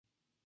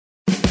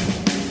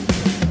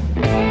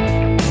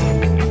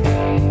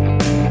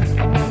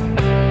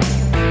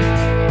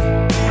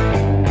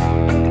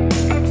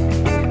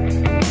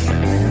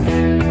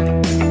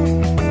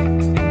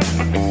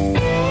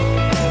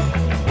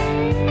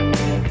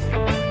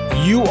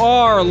You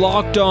are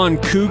Locked On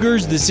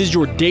Cougars. This is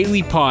your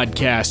daily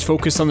podcast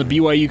focused on the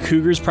BYU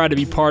Cougars. Proud to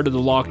be part of the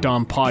Locked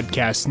On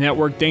Podcast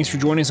Network. Thanks for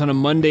joining us on a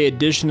Monday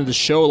edition of the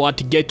show. A lot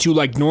to get to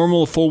like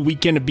normal. A full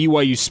weekend of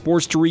BYU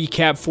sports to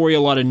recap for you. A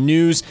lot of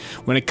news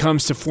when it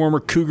comes to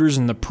former Cougars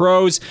and the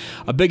pros.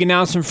 A big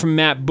announcement from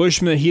Matt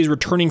Bushman that he is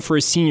returning for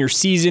his senior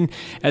season,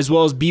 as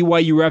well as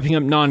BYU wrapping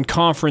up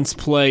non-conference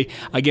play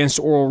against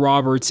Oral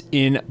Roberts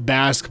in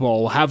basketball.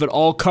 We'll have it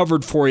all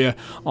covered for you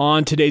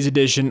on today's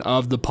edition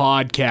of the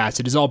podcast.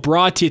 It is all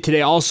brought to you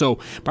today also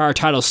by our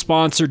title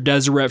sponsor,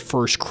 Deseret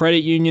First Credit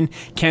Union.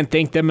 Can't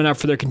thank them enough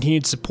for their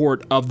continued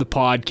support of the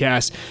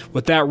podcast.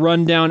 With that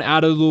rundown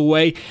out of the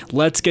way,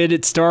 let's get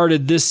it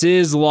started. This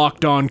is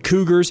Locked On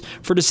Cougars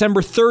for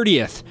December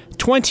 30th,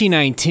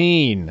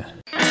 2019.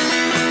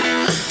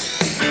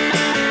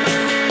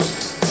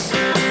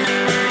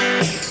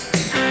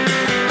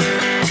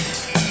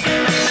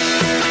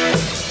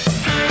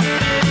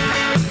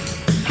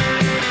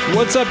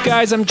 What's up,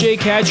 guys? I'm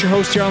Jake Hatch, your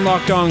host here on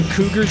Locked On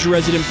Cougars, your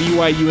resident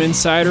BYU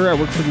insider. I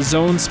work for the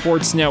Zone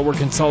Sports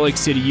Network in Salt Lake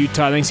City,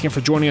 Utah. Thanks again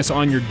for joining us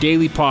on your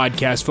daily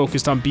podcast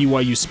focused on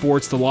BYU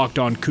sports, the Locked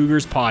On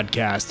Cougars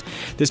podcast.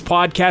 This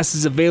podcast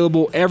is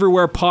available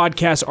everywhere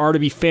podcasts are to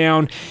be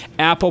found: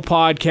 Apple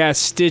Podcasts,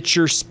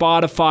 Stitcher,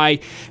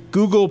 Spotify,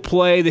 Google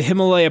Play, the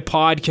Himalaya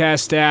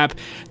podcast app.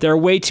 There are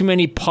way too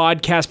many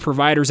podcast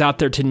providers out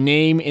there to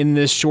name in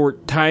this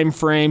short time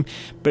frame,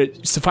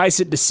 but suffice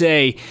it to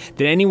say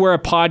that anywhere a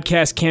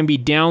podcast can be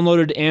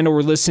downloaded and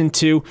or listened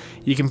to,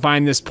 you can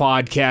find this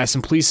podcast.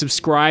 And please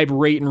subscribe,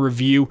 rate, and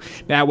review.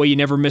 That way you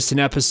never miss an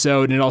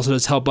episode, and it also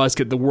does help us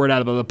get the word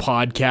out about the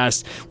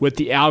podcast with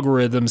the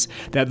algorithms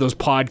that those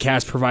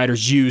podcast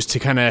providers use to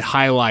kind of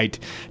highlight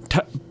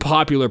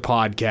popular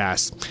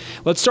podcasts.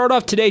 Let's start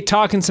off today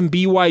talking some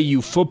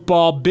BYU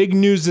football. Big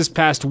news this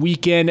past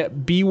weekend.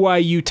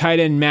 BYU tight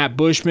end Matt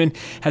Bushman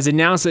has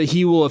announced that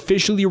he will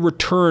officially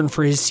return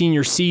for his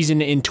senior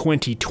season in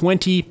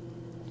 2020.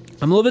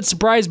 I'm a little bit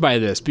surprised by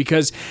this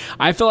because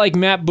I felt like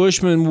Matt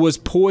Bushman was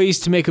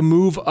poised to make a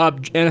move up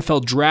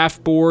NFL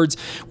draft boards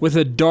with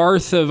a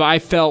dearth of, I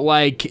felt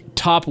like,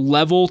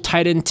 top-level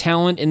tight end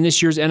talent in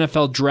this year's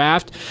NFL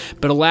draft.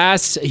 But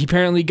alas, he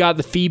apparently got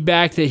the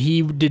feedback that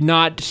he did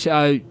not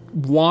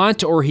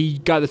want, or he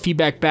got the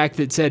feedback back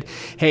that said,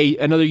 hey,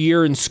 another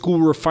year in school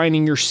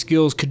refining your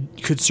skills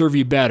could serve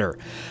you better.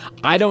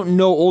 I don't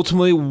know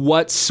ultimately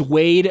what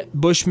swayed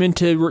Bushman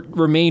to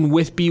remain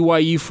with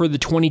BYU for the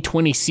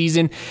 2020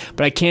 season,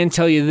 but I can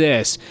tell you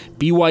this: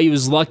 BYU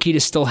is lucky to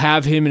still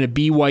have him in a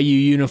BYU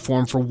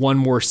uniform for one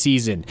more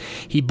season.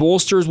 He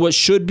bolsters what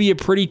should be a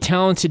pretty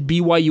talented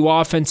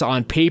BYU offense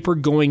on paper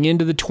going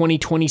into the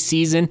 2020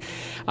 season.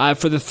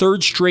 For the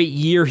third straight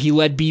year, he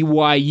led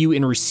BYU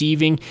in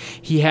receiving.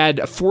 He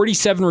had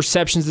 47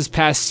 receptions this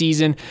past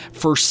season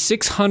for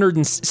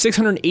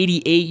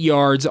 688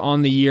 yards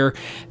on the year.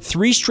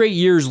 3 straight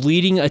years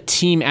leading a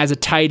team as a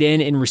tight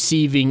end in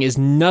receiving is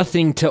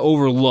nothing to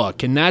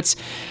overlook, and that's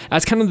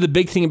kind of the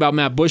big thing about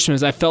Matt Bushman.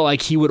 Is I felt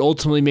like he would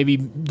ultimately maybe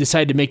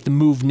decide to make the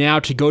move now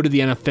to go to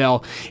the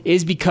NFL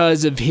is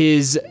because of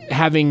his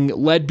having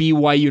led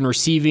BYU in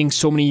receiving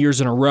so many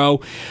years in a row,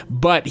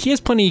 but he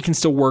has plenty he can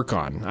still work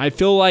on. I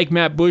feel like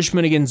Matt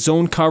Bushman against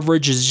zone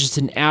coverage is just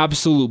an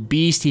absolute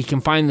beast. He can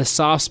find the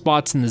soft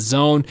spots in the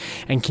zone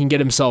and can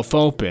get himself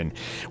open.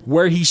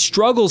 Where he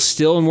struggles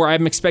still, and where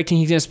I'm expecting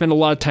he's going to spend a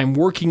lot of time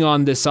working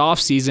on this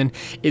offseason,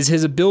 is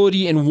his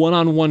ability in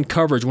one-on-one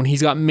coverage, when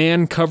he's got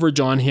man coverage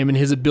on him, and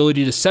his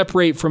ability to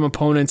separate from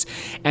opponents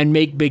and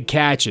make big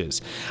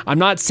catches. I'm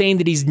not saying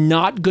that he's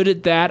not good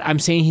at that. I'm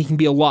saying he can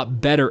be a lot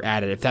better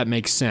at it, if that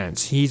makes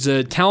sense. He's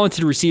a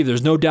talented receiver.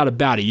 There's no doubt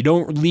about it. You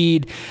don't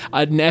lead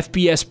an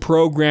FBS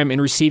program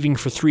in receiving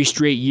for 3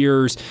 straight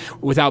years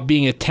without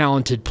being a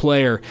talented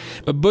player.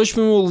 But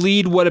Bushman will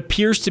lead what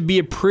appears to be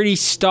a pretty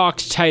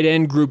stocked tight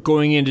end group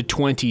going into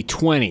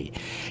 2020.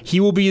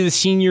 He will be the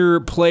senior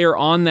player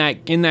in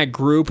that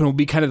group and will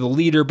be kind of the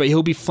leader, but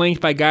he'll be flanked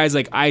by guys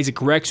like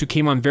Isaac Rex, who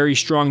came on very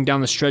strong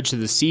down the stretch of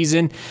the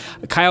season.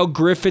 Kyle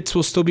Griffiths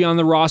will still be on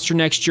the roster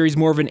next year. He's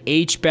more of an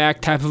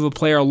H-back type of a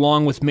player,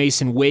 along with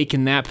Mason Wake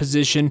in that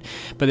position,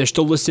 but they're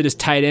still listed as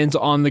tight ends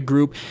on the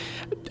group.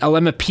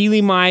 Alema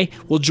Pilimai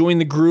will join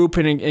the group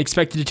and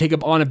expected to take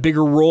up on a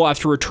bigger role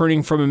after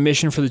returning from a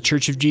mission for the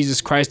Church of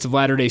Jesus Christ of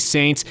Latter-day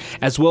Saints,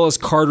 as well as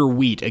Carter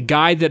Wheat, a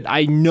guy that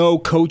I know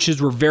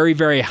coaches were very,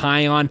 very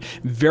high on,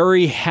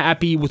 very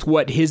happy with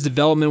what his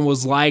development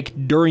was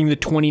like during the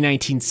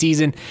 2019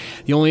 season.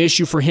 The only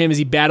issue for him is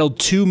he battled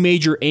 2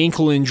 major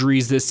ankle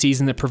injuries this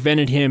season that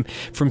prevented him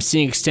from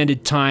seeing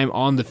extended time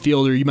on the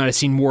field, or you might have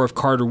seen more of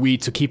Carter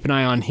Wheat, so keep an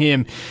eye on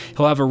him.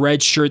 He'll have a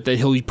red shirt that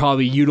he'll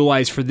probably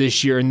utilize for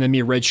this year, and then be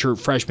a redshirt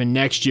freshman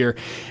next year.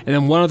 And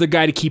then one other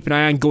guy to keep an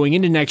eye on going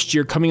into next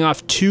year, coming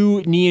off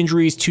 2 knee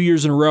injuries 2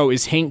 years in a row,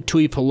 is Hank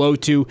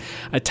Tuipulotu,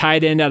 a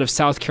tight end out of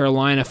South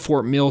Carolina,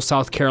 Fort Mill,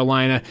 South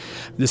Carolina,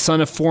 the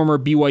son of former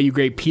BYU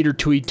great Peter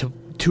Tuipulotu,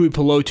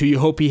 Tuipulotu. You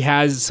hope he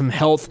has some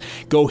health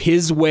go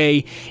his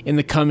way in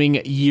the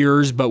coming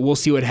years, but we'll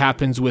see what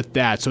happens with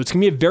that. So it's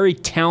going to be a very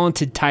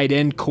talented tight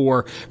end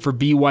core for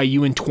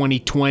BYU in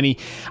 2020.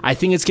 I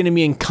think it's going to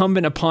be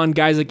incumbent upon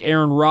guys like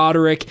Aaron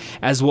Roderick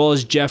as well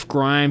as Jeff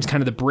Grimes,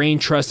 kind of the brain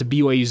trust of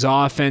BYU's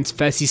offense,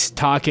 Fesi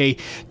Sitake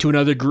to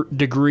another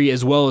degree,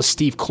 as well as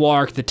Steve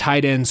Clark, the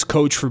tight ends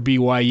coach for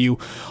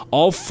BYU.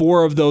 All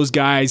four of those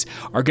guys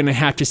are going to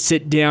have to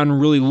sit down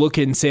and really look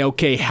at and say,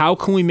 okay, how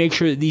can we make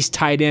sure that these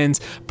tight ends,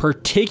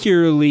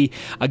 particularly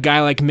a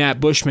guy like Matt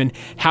Bushman,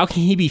 how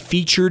can he be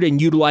featured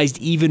and utilized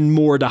even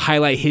more to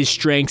highlight his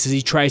strengths as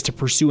he tries to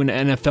pursue an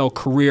NFL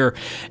career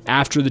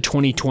after the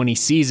 2020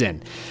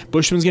 season?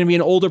 Bushman's going to be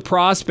an older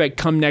prospect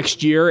come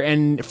next year,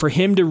 and for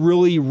him to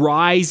really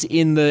rise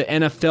in the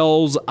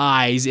NFL's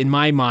eyes, in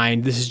my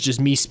mind, this is just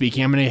me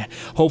speaking, I'm going to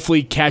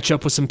hopefully catch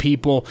up with some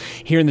people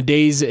here in the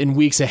days and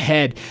weeks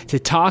ahead to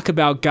talk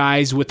about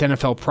guys with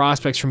NFL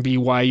prospects from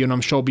BYU, and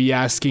I'm sure I'll be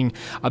asking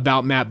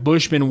about Matt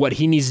Bushman, what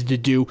he needs to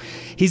do.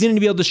 He's going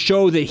to be able to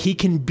show that he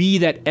can be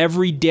that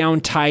every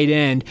down tight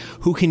end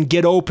who can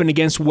get open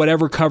against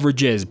whatever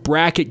coverage is,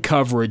 bracket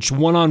coverage,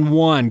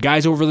 one-on-one,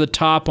 guys over the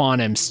top on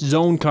him,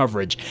 zone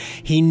coverage.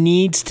 He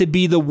needs to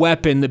be the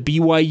weapon that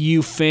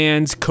BYU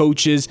fans,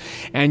 coaches,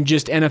 and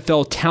just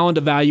NFL talent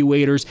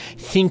evaluators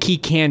think he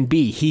can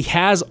be. He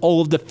has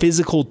all of the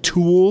physical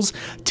tools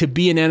to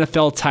be an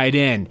NFL tight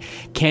end.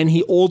 Can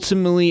he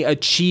ultimately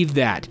achieve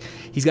that?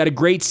 He's got a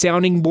great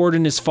sounding board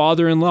in his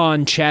father-in-law,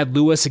 and Chad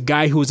Lewis, a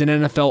guy who was an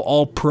NFL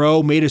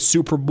All-Pro, made a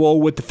Super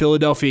Bowl with the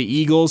Philadelphia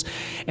Eagles.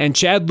 And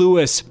Chad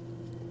Lewis,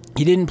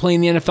 he didn't play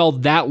in the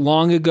NFL that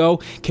long ago,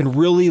 can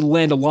really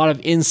lend a lot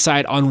of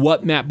insight on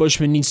what Matt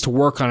Bushman needs to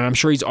work on. And I'm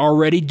sure he's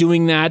already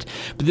doing that,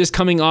 but this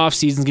coming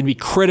offseason is going to be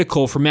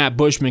critical for Matt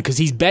Bushman because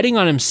he's betting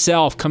on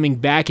himself coming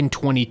back in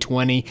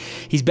 2020.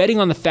 He's betting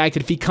on the fact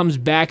that if he comes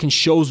back and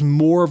shows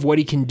more of what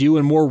he can do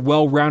and more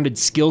well-rounded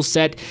skill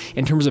set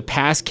in terms of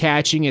pass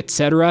catching,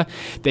 etc.,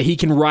 that he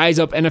can rise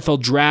up NFL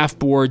draft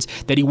boards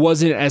that he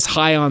wasn't as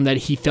high on that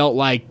he felt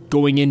like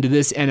going into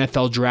this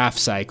NFL draft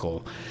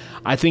cycle.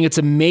 I think it's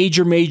a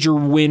major, major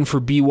win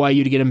for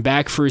BYU to get him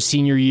back for his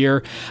senior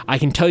year. I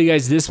can tell you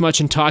guys this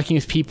much in talking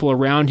with people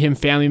around him,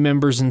 family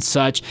members and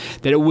such,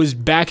 that it was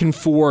back and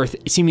forth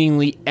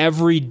seemingly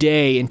every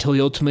day until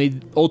he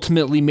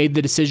ultimately made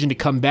the decision to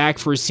come back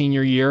for his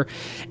senior year.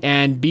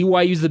 And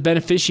BYU is the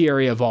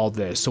beneficiary of all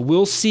this. So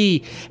we'll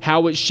see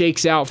how it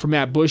shakes out for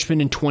Matt Bushman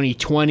in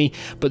 2020.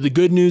 But the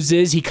good news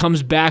is he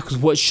comes back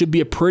with what should be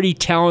a pretty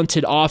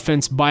talented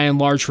offense by and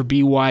large for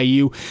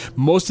BYU.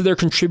 Most of their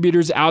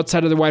contributors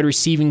outside of the wide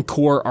receiving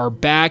core are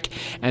back,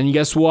 and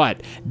guess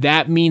what?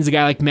 That means a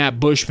guy like Matt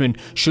Bushman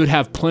should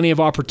have plenty of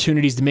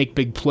opportunities to make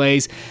big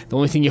plays. The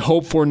only thing you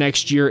hope for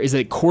next year is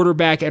that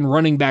quarterback and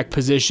running back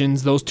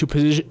positions, those two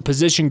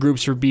position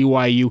groups for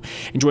BYU,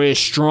 enjoy a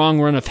strong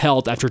run of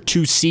health after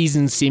 2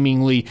 seasons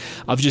seemingly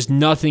of just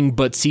nothing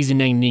but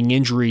season-ending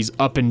injuries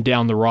up and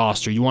down the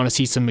roster. You want to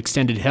see some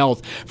extended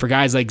health for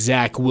guys like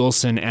Zach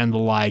Wilson and the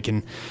like,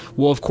 and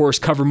we'll of course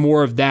cover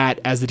more of that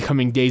as the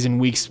coming days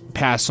and weeks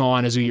pass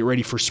on as we get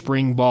ready for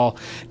spring ball,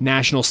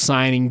 National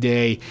Signing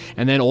Day,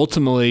 and then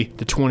ultimately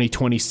the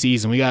 2020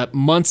 season. We got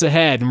months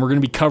ahead, and we're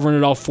going to be covering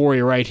it all for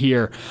you right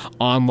here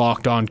on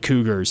Locked On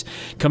Cougars.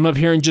 Coming up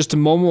here in just a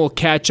moment, we'll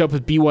catch up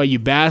with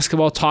BYU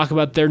basketball, talk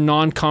about their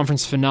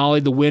non-conference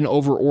finale, the win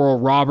over Oral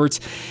Roberts,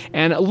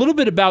 and a little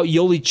bit about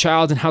Yoeli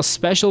Childs and how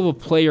special of a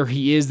player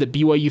he is that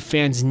BYU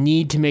fans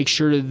need to make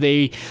sure that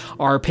they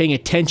are paying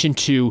attention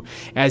to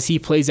as he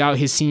plays out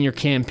his senior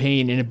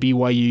campaign in a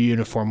BYU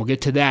uniform. We'll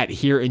get to that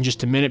here in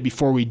just a minute.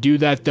 Before we do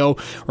that, though,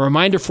 a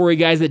reminder for you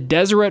guys that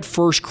Deseret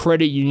First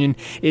Credit Union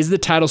is the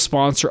title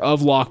sponsor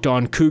of Locked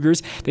On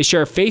Cougars. They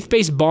share a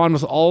faith-based bond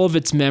with all of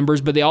its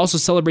members, but they also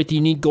celebrate the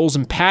unique goals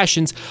and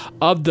passions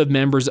of the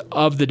members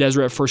of the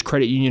Deseret First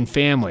Credit Union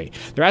family.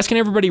 They're asking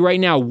everybody right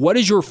now, what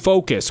is your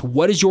focus?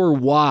 What is your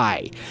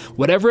why?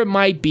 Whatever it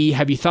might be,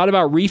 have you thought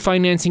about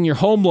refinancing your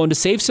home loan to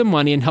save some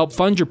money and help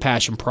fund your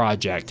passion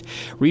project?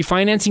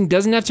 Refinancing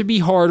doesn't have to be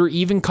hard or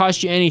even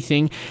cost you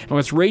anything, and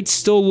with rates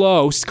still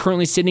low,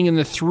 currently sitting in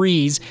the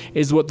 3s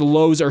is what the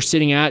lows are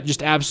sitting at,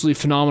 just absolutely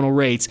phenomenal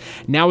rates.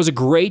 Now is a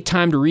great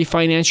time to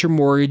refinance your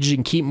mortgage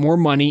and keep more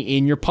money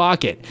in your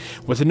pocket.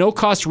 With a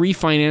no-cost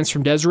refinance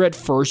from Deseret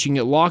First, you can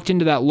get locked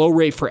into that low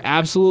rate for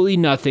absolutely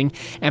nothing,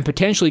 and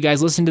potentially,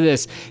 guys, listen to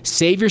this,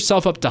 save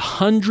yourself up to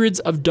hundreds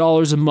of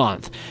dollars a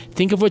month.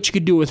 Think of what you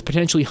could do with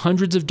potentially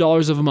hundreds of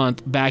dollars a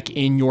month back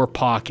in your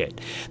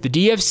pocket. The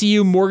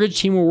DFCU mortgage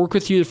team will work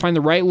with you to find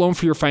the right loan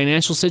for your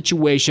financial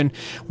situation,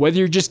 whether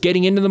you're just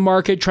getting into the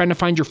market, trying to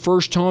find your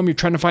first home, you're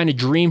trying to find a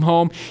dream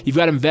home, you've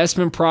got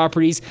investment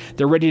properties,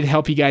 they're ready to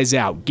help you guys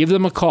out. Give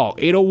them a call,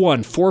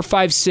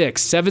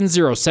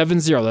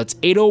 801-456-7070. That's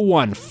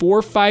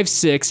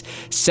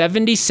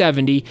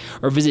 801-456-7070,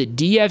 or visit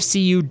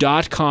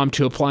dfcu.com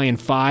to apply in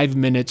 5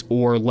 minutes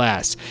or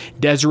less.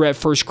 Deseret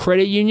First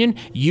Credit Union,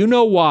 you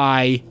know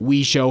why,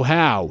 we show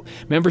how.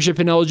 Membership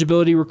and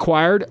eligibility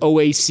required,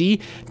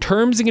 OAC.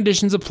 Terms and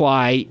conditions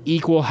apply,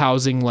 equal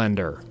housing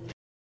lender.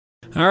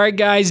 All right,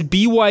 guys,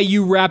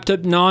 BYU wrapped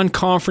up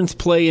non-conference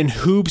play in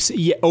hoops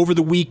over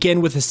the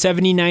weekend with a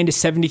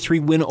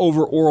 79-73 win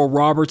over Oral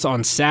Roberts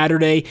on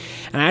Saturday.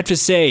 And I have to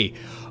say,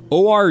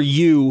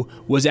 ORU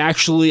was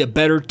actually a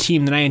better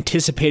team than I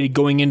anticipated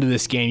going into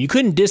this game. You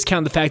couldn't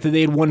discount the fact that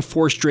they had won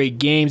 4 straight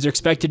games. They're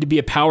expected to be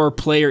a power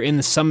player in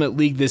the Summit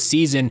League this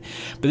season,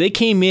 but they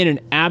came in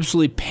and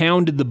absolutely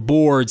pounded the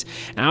boards,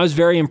 and I was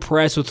very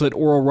impressed with what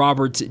Oral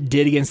Roberts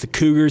did against the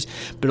Cougars.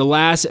 But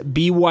alas,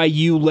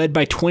 BYU led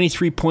by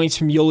 23 points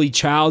from Yoli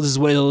Childs, as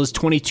well as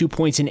 22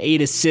 points and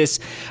 8 assists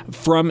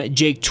from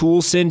Jake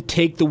Toolson,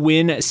 take the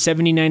win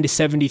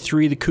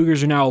 79-73. The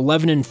Cougars are now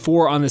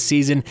 11-4 on the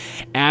season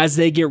as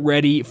they get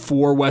ready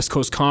for West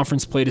Coast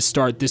Conference play to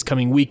start this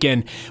coming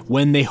weekend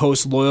when they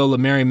host Loyola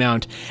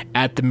Marymount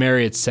at the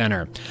Marriott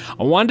Center.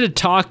 I wanted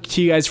to talk to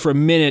you guys for a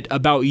minute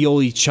about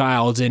Yoli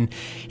Childs, and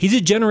he's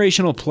a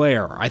generational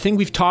player. I think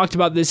we've talked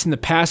about this in the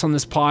past on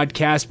this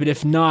podcast, but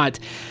if not,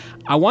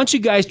 I want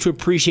you guys to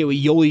appreciate what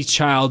Yoli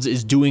Childs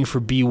is doing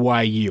for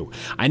BYU.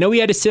 I know he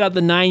had to sit out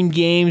the 9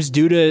 games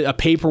due to a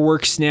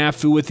paperwork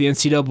snafu with the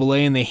NCAA,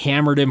 and they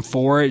hammered him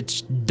for it.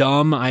 It's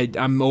dumb.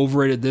 I'm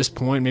over it at this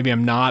point. Maybe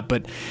I'm not,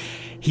 but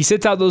he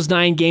sits out those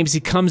 9 games, he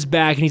comes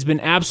back, and he's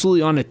been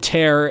absolutely on a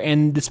tear.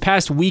 And this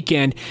past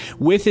weekend,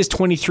 with his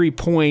 23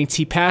 points,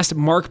 he passed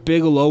Mark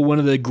Bigelow, one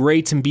of the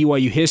greats in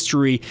BYU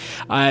history,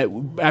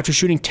 after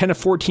shooting 10 of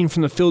 14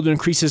 from the field to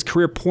increase his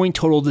career point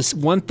total to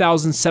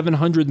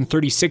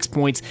 1,736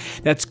 points.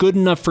 That's good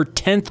enough for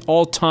 10th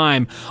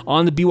all-time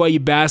on the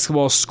BYU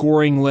basketball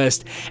scoring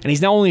list. And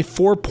he's now only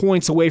 4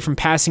 points away from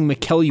passing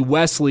McKelly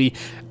Wesley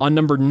on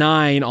number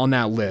 9 on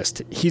that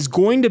list. He's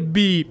going to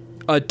be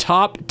a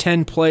top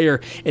 10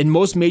 player in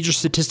most major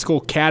statistical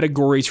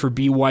categories for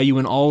BYU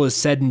when all is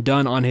said and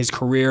done on his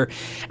career.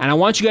 And I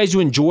want you guys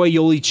to enjoy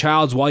Yoli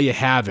Childs while you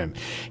have him.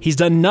 He's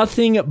done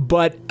nothing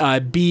but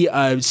be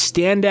a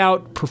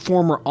standout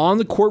performer on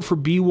the court for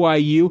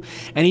BYU,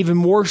 and even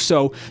more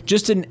so,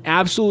 just an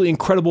absolutely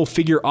incredible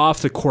figure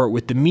off the court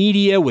with the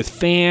media, with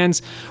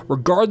fans.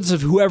 Regardless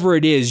of whoever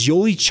it is,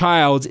 Yoli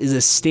Childs is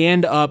a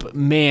stand-up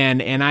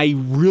man, and I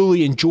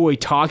really enjoy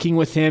talking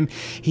with him.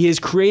 He has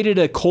created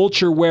a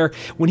culture where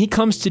when he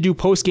comes to do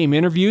post-game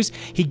interviews,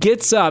 he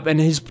gets up, and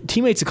his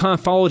teammates have kind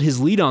of followed his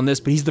lead on this,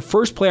 but he's the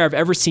first player I've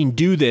ever seen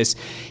do this.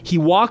 He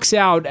walks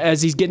out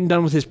as he's getting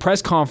done with his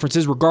press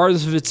conferences,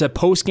 regardless if it's a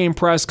post-game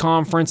press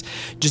conference,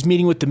 just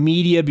meeting with the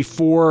media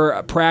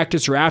before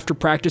practice or after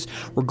practice,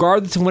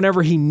 regardless of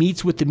whenever he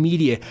meets with the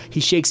media, he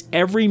shakes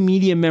every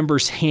media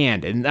member's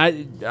hand. And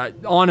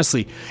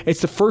honestly,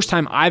 it's the first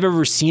time I've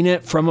ever seen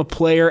it from a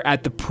player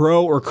at the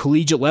pro or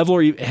collegiate level,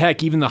 or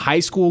heck, even the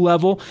high school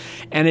level,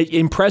 and it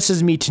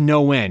impresses me to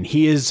no end.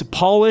 He is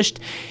polished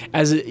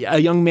as a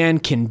young man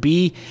can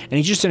be, and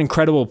he's just an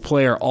incredible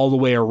player all the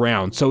way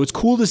around. So it's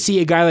cool to see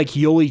a guy like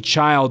Yoli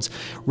Childs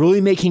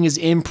really making his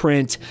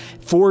imprint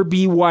for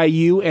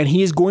BYU, and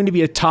he is going to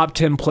be a top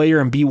 10 player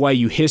in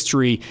BYU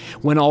history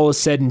when all is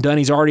said and done.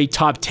 He's already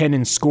top 10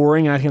 in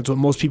scoring, and I think that's what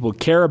most people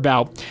care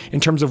about in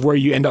terms of where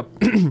you end up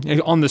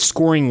on the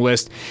scoring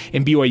list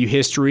in BYU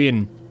history.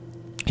 And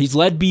he's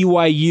led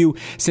BYU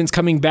since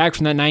coming back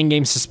from that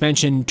 9-game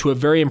suspension to a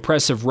very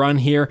impressive run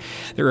here.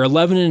 They're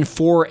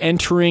 11-4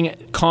 entering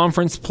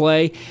conference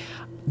play.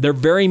 They're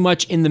very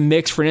much in the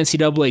mix for an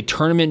NCAA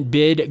tournament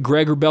bid.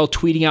 Greg Wrubell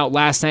tweeting out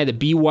last night that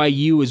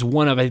BYU is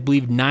one of, I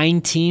believe,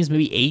 9 teams,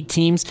 maybe 8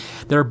 teams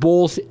that are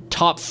both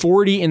top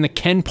 40 in the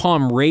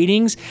KenPom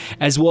ratings,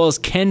 as well as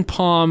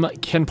KenPom,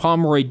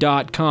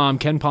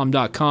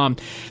 KenPom.com.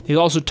 They're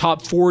also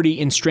top 40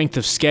 in strength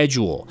of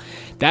schedule.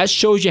 That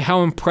shows you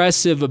how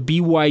impressive a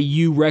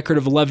BYU record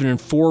of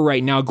 11-4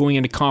 right now going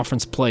into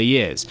conference play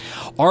is.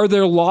 Are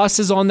there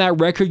losses on that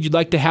record you'd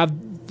like to have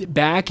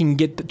back and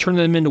turn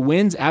them into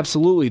wins?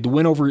 Absolutely.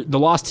 The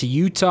loss to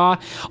Utah,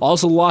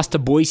 also lost to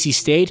Boise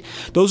State.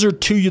 Those are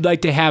 2 you'd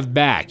like to have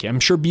back. I'm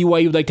sure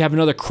BYU would like to have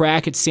another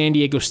crack at San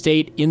Diego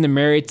State in the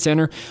Marriott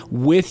Center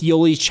with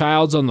Yoli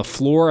Childs on the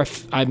floor.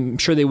 I'm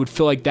sure they would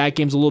feel like that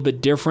game's a little bit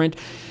different.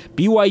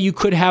 BYU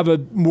could have a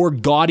more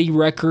gaudy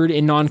record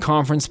in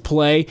non-conference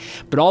play,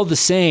 but all the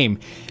same,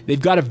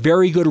 they've got a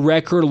very good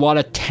record, a lot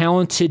of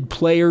talented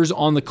players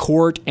on the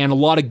court, and a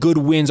lot of good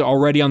wins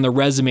already on their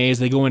resume as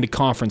they go into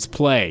conference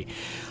play.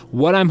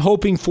 What I'm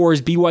hoping for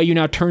is BYU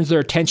now turns their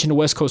attention to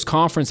West Coast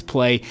Conference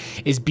play,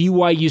 is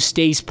BYU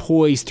stays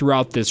poised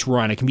throughout this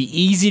run. It can be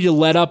easy to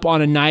let up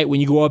on a night when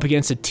you go up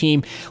against a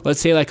team, let's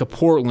say like a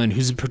Portland,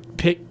 who's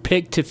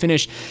picked to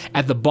finish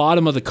at the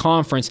bottom of the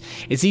conference.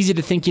 It's easy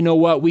to think, you know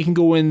what, we can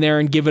go in there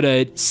and give it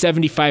a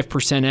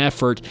 75%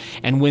 effort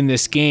and win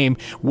this game,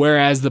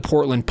 whereas the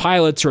Portland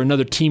Pilots or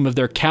another team of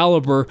their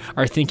caliber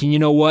are thinking, you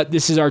know what,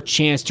 this is our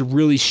chance to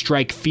really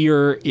strike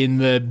fear in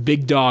the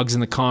big dogs in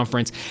the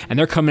conference, and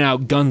they're coming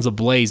out guns guns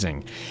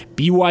a-blazing.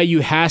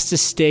 BYU has to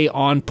stay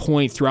on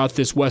point throughout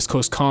this West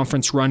Coast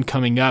Conference run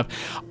coming up.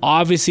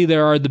 Obviously,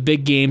 there are the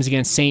big games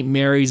against St.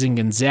 Mary's and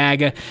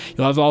Gonzaga.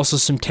 You'll have also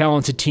some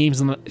talented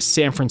teams in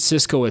San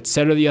Francisco,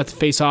 etc. that you have to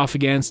face off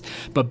against,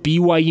 but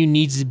BYU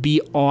needs to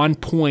be on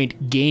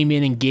point game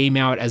in and game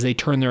out as they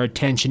turn their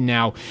attention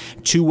now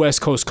to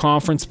West Coast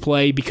Conference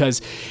play,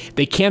 because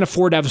they can't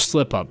afford to have a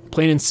slip-up,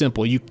 plain and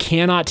simple. You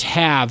cannot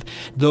have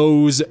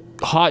those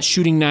hot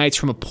shooting nights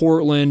from a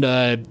Portland,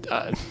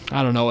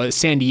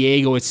 San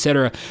Diego,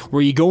 etc.,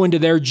 where you go into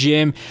their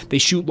gym, they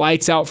shoot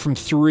lights out from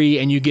three,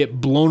 and you get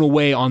blown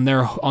away on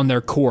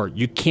their court.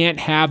 You can't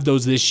have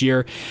those this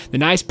year. The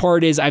nice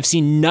part is I've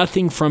seen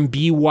nothing from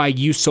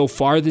BYU so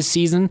far this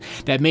season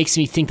that makes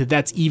me think that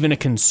that's even a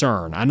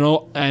concern.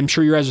 I'm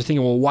sure you guys are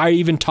thinking, well, why are you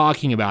even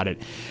talking about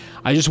it?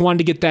 I just wanted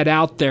to get that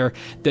out there,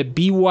 that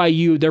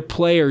BYU, their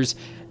players,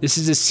 this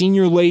is a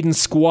senior-laden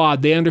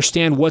squad. They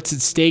understand what's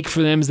at stake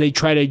for them as they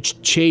try to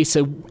chase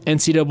a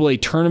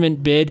NCAA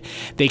tournament bid.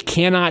 They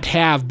cannot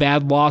have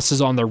bad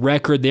losses on the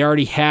record. They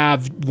already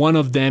have one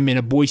of them in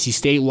a Boise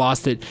State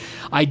loss.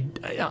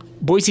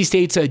 Boise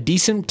State's a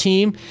decent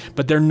team,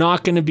 but they're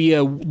not going to be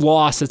a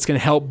loss that's going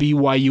to help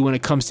BYU when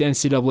it comes to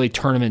NCAA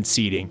tournament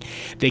seeding.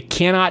 They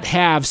cannot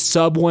have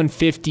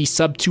sub-150,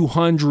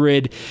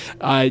 sub-200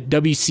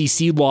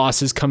 WCC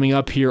losses coming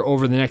up here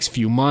over the next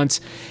few months.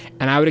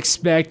 And I would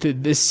expect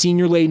that this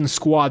senior-laden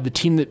squad, the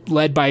team that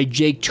led by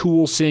Jake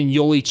Toolson,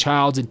 Yoli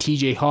Childs, and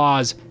TJ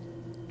Haws,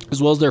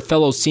 as well as their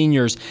fellow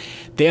seniors,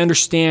 they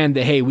understand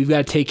that, hey, we've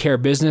got to take care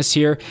of business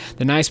here.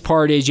 The nice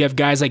part is you have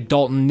guys like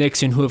Dalton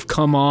Nixon who have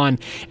come on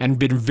and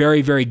been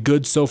very, very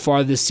good so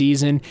far this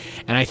season.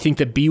 And I think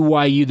that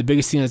BYU, the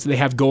biggest thing that they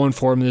have going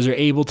for them is they're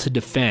able to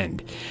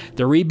defend.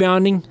 The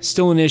rebounding,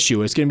 still an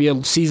issue. It's going to be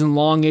a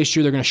season-long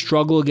issue. They're going to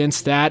struggle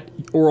against that.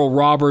 Oral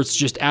Roberts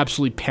just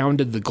absolutely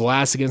pounded the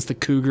glass against the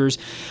Cougars.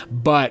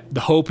 But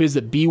the hope is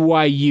that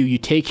BYU, you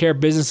take care of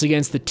business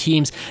against the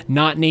teams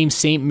not named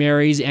St.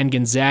 Mary's and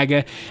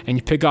Gonzaga, and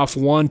you pick off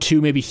 1,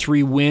 2, maybe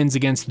 3 wins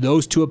against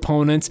those two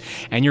opponents,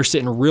 and you're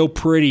sitting real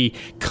pretty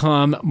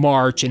come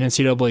March and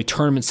NCAA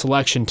tournament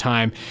selection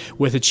time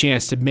with a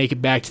chance to make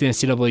it back to the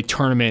NCAA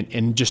tournament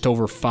in just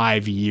over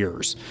 5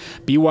 years.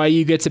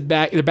 BYU gets it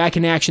back. They're back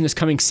in action this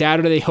coming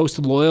Saturday. They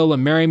hosted Loyola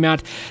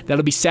Marymount.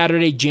 That'll be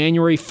Saturday,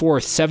 January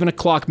 4th, 7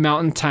 o'clock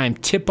Mountain Time.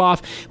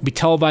 Tip-off will be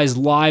televised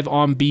live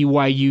on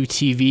BYU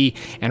TV,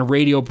 and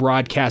radio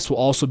broadcast will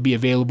also be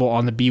available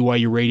on the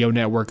BYU radio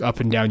network up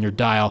and down your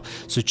dial,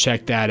 so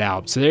check that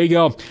out. So there you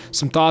go.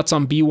 Some thoughts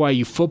on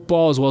BYU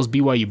football as well as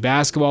BYU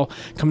basketball.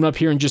 Coming up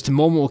here in just a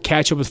moment, we'll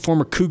catch up with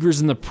former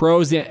Cougars in the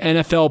pros. The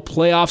NFL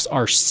playoffs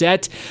are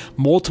set.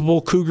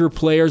 Multiple Cougar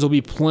players will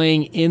be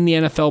playing in the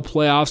NFL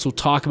playoffs. We'll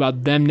talk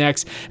about them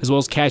next, as well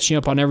as catching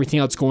up on everything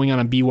else going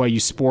on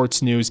BYU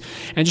sports news.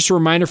 And just a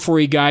reminder for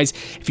you guys,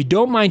 if you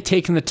don't mind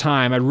taking the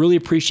time, I'd really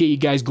appreciate you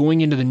guys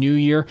going into the new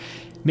year.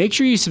 Make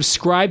sure you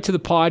subscribe to the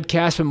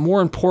podcast, but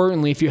more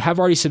importantly, if you have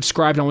already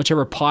subscribed on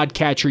whichever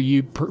podcatcher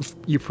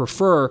you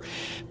prefer,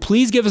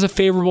 please give us a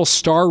favorable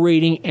star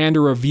rating and a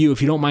review if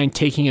you don't mind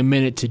taking a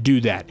minute to do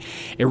that.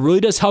 It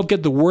really does help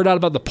get the word out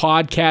about the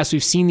podcast.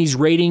 We've seen these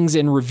ratings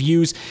and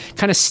reviews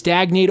kind of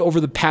stagnate over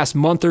the past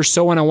month or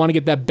so, and I want to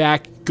get that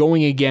back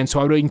going again.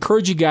 So I would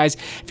encourage you guys,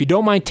 if you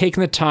don't mind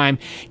taking the time,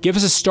 give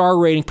us a star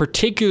rating,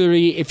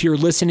 particularly if you're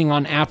listening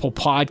on Apple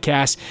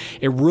Podcasts.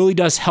 It really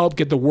does help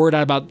get the word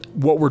out about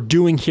what we're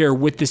doing here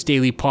with this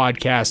daily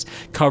podcast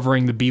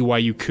covering the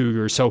BYU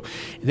Cougars. So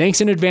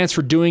thanks in advance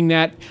for doing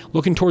that.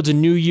 Looking towards a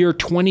new year,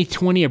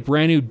 2020, a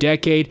brand new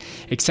decade.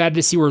 Excited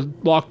to see where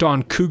Locked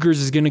On Cougars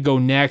is going to go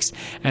next,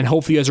 and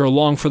hopefully you guys are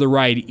along for the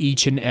ride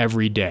each and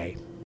every day.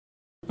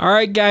 All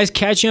right, guys,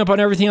 catching up on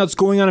everything else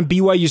going on in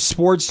BYU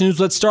sports news.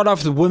 Let's start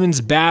off with women's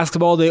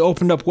basketball. They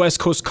opened up West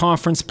Coast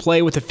Conference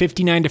play with a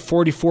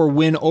 59-44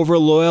 win over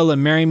Loyola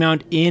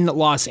Marymount in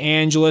Los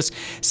Angeles.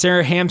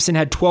 Sarah Hampson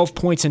had 12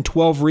 points and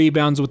 12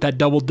 rebounds with that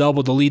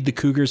double-double to lead the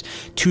Cougars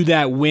to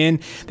that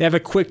win. They have a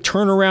quick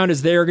turnaround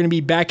as they are going to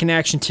be back in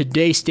action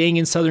today, staying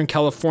in Southern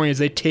California as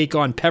they take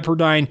on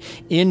Pepperdine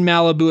in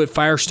Malibu at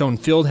Firestone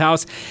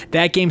Fieldhouse.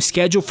 That game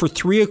scheduled for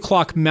 3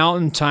 o'clock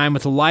Mountain Time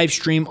with a live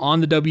stream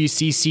on the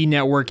WCC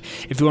network.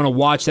 If you want to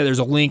watch that, there's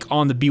a link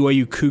on the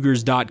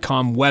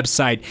BYUCougars.com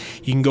website.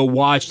 You can go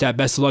watch that.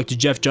 Best of luck to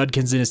Jeff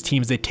Judkins and his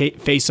team as they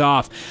face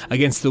off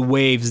against the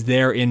Waves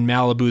there in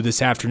Malibu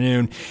this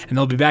afternoon. And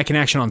they'll be back in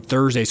action on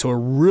Thursday. So a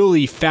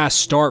really fast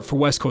start for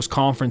West Coast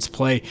Conference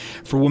play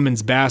for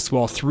women's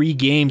basketball. 3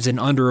 games in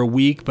under a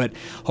week, but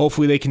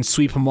hopefully they can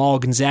sweep them all.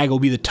 Gonzaga will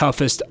be the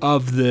toughest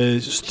of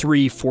the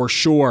 3 for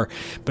sure,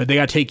 but they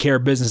got to take care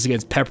of business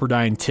against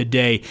Pepperdine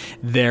today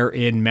there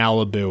in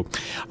Malibu.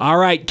 All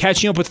right,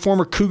 catching up with former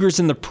former Cougars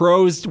in the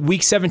pros.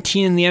 Week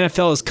 17 in the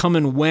NFL has come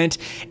and went,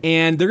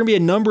 and there are going to be a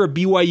number of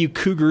BYU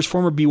Cougars,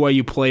 former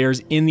BYU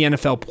players, in the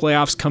NFL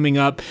playoffs coming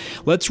up.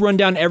 Let's run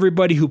down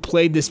everybody who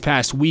played this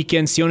past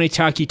weekend. Sione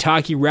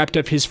Takitaki wrapped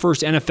up his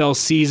first NFL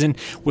season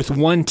with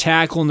 1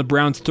 tackle in the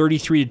Browns'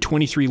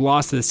 33-23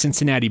 loss to the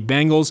Cincinnati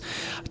Bengals.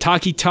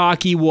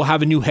 Takitaki will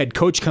have a new head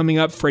coach coming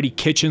up. Freddie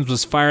Kitchens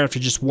was fired after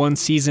just 1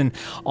 season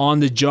on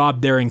the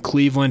job there in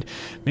Cleveland.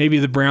 Maybe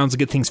the Browns will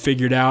get things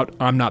figured out.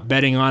 I'm not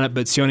betting on it,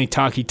 but Sione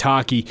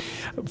Takitaki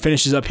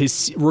finishes up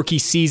his rookie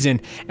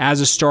season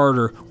as a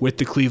starter with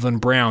the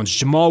Cleveland Browns.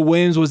 Jamal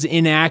Williams was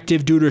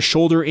inactive due to a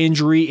shoulder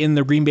injury in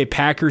the Green Bay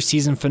Packers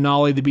season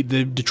finale. They beat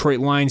the Detroit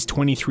Lions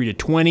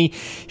 23-20.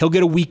 He'll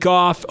get a week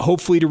off,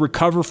 hopefully to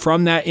recover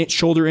from that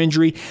shoulder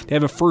injury. They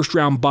have a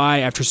first-round bye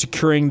after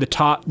securing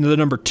the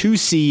number 2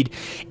 seed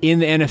in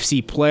the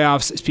NFC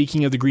playoffs.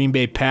 Speaking of the Green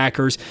Bay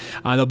Packers,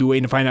 they'll be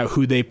waiting to find out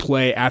who they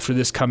play after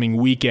this coming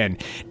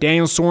weekend.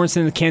 Daniel Sorensen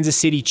and the Kansas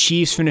City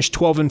Chiefs finished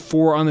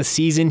 12-4 on the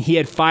season. He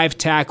had 5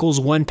 tackles,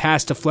 1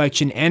 pass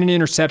deflection, and an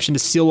interception to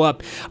seal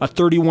up a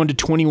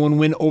 31-21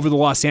 win over the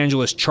Los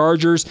Angeles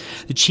Chargers.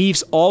 The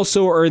Chiefs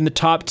also are in the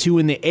top 2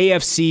 in the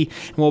AFC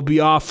and will be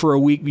off for a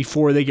week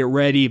before they get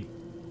ready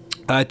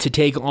to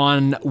take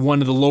on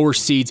one of the lower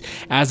seeds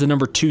as the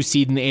number 2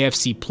 seed in the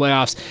AFC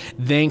playoffs,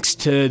 thanks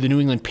to the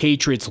New England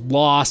Patriots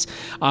loss.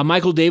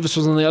 Michael Davis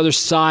was on the other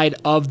side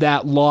of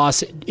that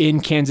loss in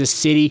Kansas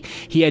City.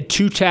 He had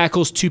 2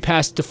 tackles, 2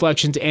 pass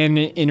deflections, and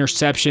an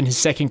interception, his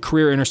second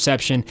career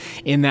interception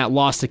in that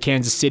loss to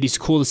Kansas City. It's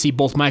cool to see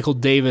both Michael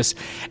Davis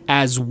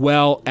as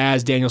well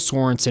as Daniel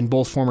Sorensen,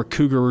 both former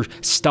Cougar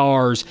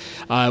stars,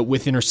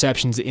 with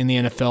interceptions in the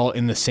NFL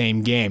in the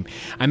same game.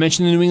 I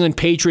mentioned the New England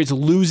Patriots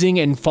losing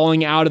and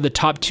falling out of the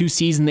top 2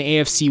 seeds in the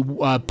AFC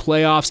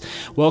playoffs.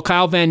 Well,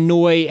 Kyle Van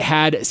Noy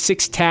had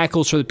 6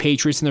 tackles for the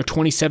Patriots in their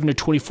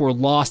 27-24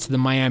 loss to the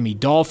Miami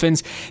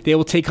Dolphins. They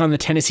will take on the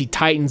Tennessee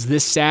Titans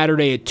this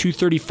Saturday at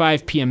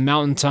 2:35 p.m.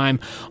 Mountain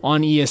Time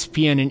on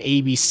ESPN and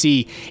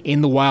ABC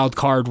in the wild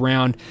card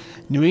round.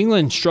 New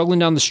England struggling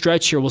down the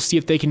stretch here. We'll see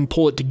if they can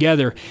pull it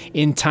together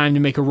in time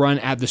to make a run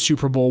at the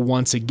Super Bowl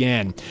once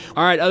again.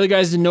 All right, other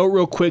guys to note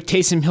real quick.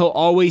 Taysom Hill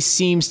always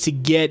seems to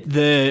get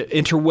the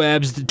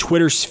interwebs, the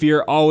Twitter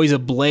sphere, always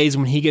ablaze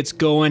when he gets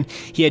going.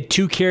 He had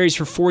 2 carries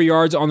for 4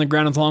 yards on the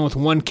ground along with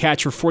 1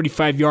 catch for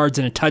 45 yards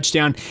and a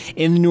touchdown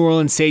in the New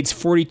Orleans Saints'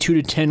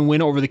 42-10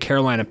 win over the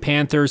Carolina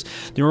Panthers.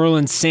 The New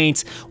Orleans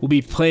Saints will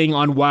be playing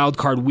on Wild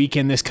Card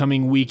Weekend this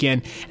coming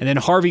weekend. And then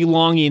Harvey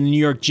Longy and the New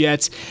York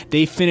Jets,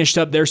 they finished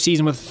up their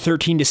season with a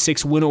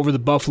 13-6 win over the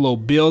Buffalo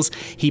Bills.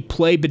 He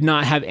played but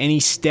not have any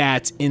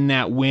stats in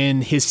that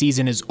win. His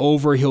season is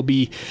over. He'll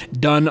be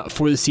done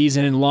for the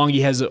season, and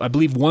Longy has, I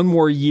believe, 1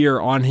 more year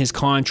on his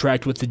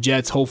contract with the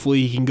Jets.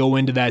 Hopefully he can go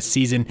into that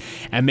season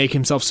and make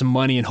himself some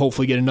money and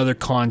hopefully get another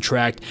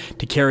contract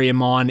to carry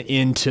him on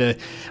into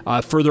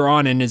further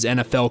on in his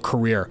NFL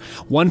career.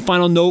 One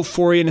final note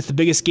for you, and it's the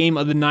biggest game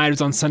of the night. It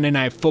was on Sunday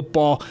Night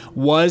Football,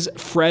 was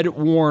Fred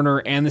Warner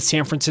and the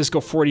San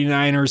Francisco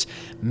 49ers.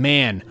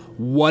 Man,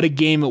 what a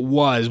game it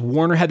was.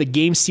 Warner had the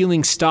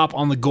game-sealing stop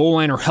on the goal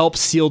line, or helped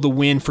seal the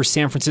win for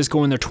San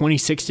Francisco in their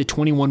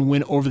 26-21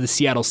 win over the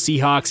Seattle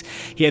Seahawks.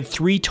 He had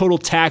 3 total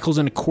tackles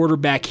and a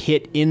quarterback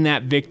hit in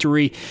that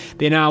victory.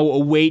 They now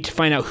await to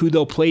find out who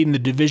they'll play in the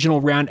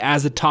divisional round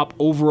as the top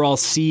overall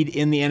seed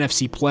in the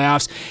NFC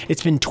playoffs.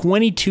 It's been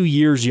 22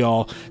 years,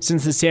 y'all,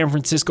 since the San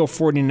Francisco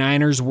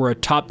 49ers were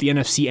atop the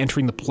NFC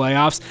entering the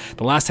playoffs.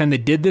 The last time they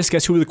did this,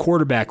 guess who the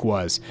quarterback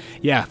was?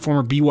 Yeah,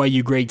 former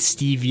BYU great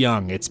Steve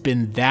Young. It's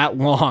been that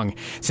long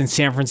since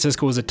San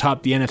Francisco was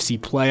atop the NFC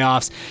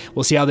playoffs.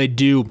 We'll see how they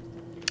do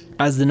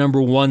as the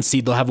number 1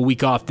 seed. They'll have a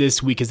week off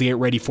this week as they get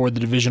ready for the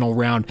divisional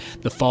round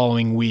the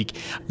following week.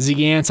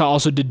 Ziggy Ansah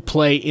also did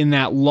play in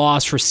that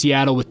loss for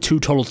Seattle with 2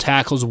 total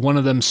tackles, one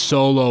of them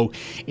solo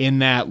in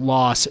that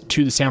loss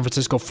to the San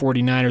Francisco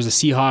 49ers.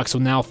 The Seahawks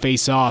will now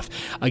face off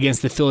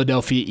against the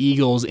Philadelphia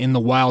Eagles in the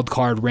wild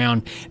card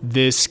round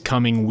this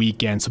coming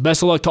weekend. So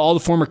best of luck to all the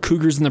former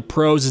Cougars and the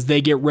pros as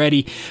they get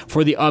ready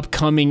for the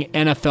upcoming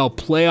NFL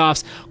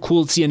playoffs.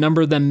 Cool to see a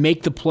number of them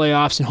make the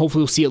playoffs, and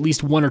hopefully we'll see at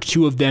least 1 or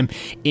 2 of them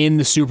in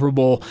the Super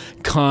Bowl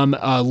come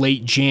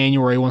late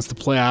January once the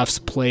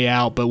playoffs play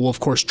out. But we'll, of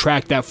course,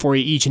 track that for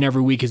you each and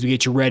every week as we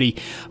get you ready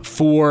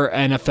for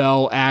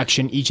NFL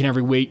action each and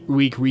every week,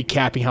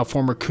 recapping how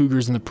former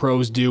Cougars and the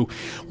pros do.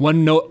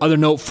 Other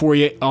note for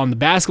you on the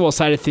basketball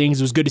side of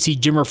things, it was good to see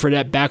Jimmer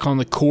Fredette back on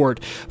the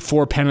court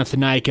for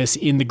Panathinaikos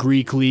in the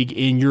Greek League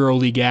in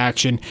EuroLeague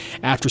action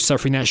after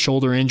suffering that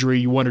shoulder injury.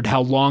 You wondered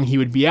how long he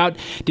would be out.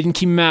 Didn't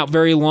keep him out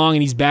very long,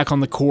 and he's back on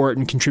the court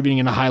and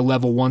contributing at a high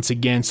level once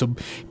again. So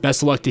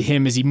best of luck to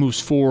him as he moves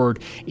forward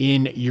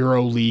in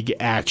EuroLeague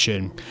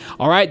action.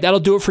 All right, that'll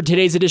do it for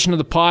today's edition of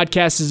the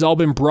podcast. This has all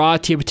been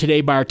brought to you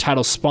today by our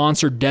title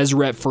sponsor,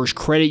 Deseret First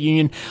Credit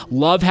Union.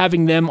 Love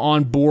having them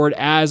on board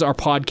as our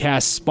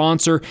podcast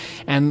sponsor,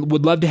 and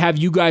would love to have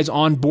you guys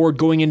on board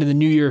going into the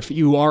new year if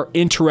you are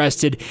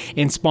interested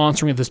in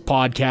sponsoring this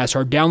podcast.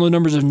 Our download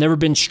numbers have never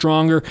been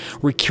stronger.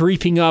 We're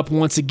creeping up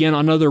once again,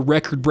 another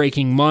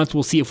record-breaking month.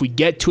 We'll see if we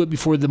get to it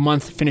before the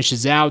month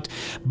finishes out,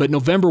 but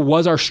November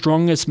was our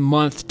strongest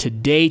month to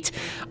date.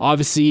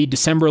 Obviously,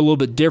 December a little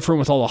bit different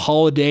with all the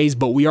holidays,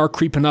 but we are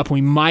creeping up.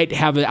 We might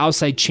have an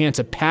outside chance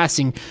of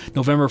passing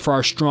November for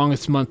our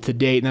strongest month to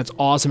date, and that's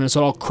awesome. And it's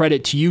all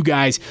credit to you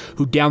guys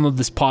who download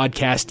this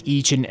podcast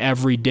each and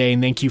every day,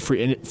 and thank you for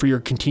your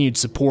continued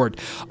support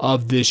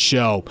of this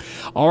show.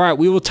 All right,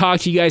 we will talk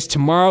to you guys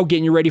tomorrow,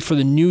 getting you ready for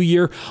the new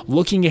year,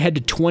 looking ahead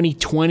to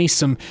 2020,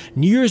 some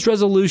New Year's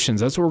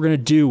resolutions. That's what we're going to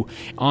do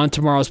on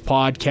tomorrow's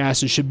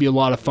podcast. It should be a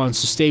lot of fun,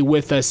 so stay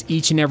with us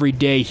each and every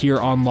day here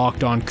on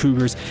Locked On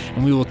Cougars,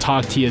 and we will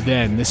talk to you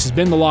then. This has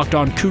been the Locked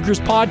On Cougars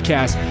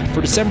podcast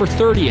for December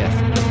 30th,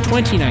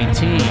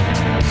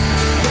 2019.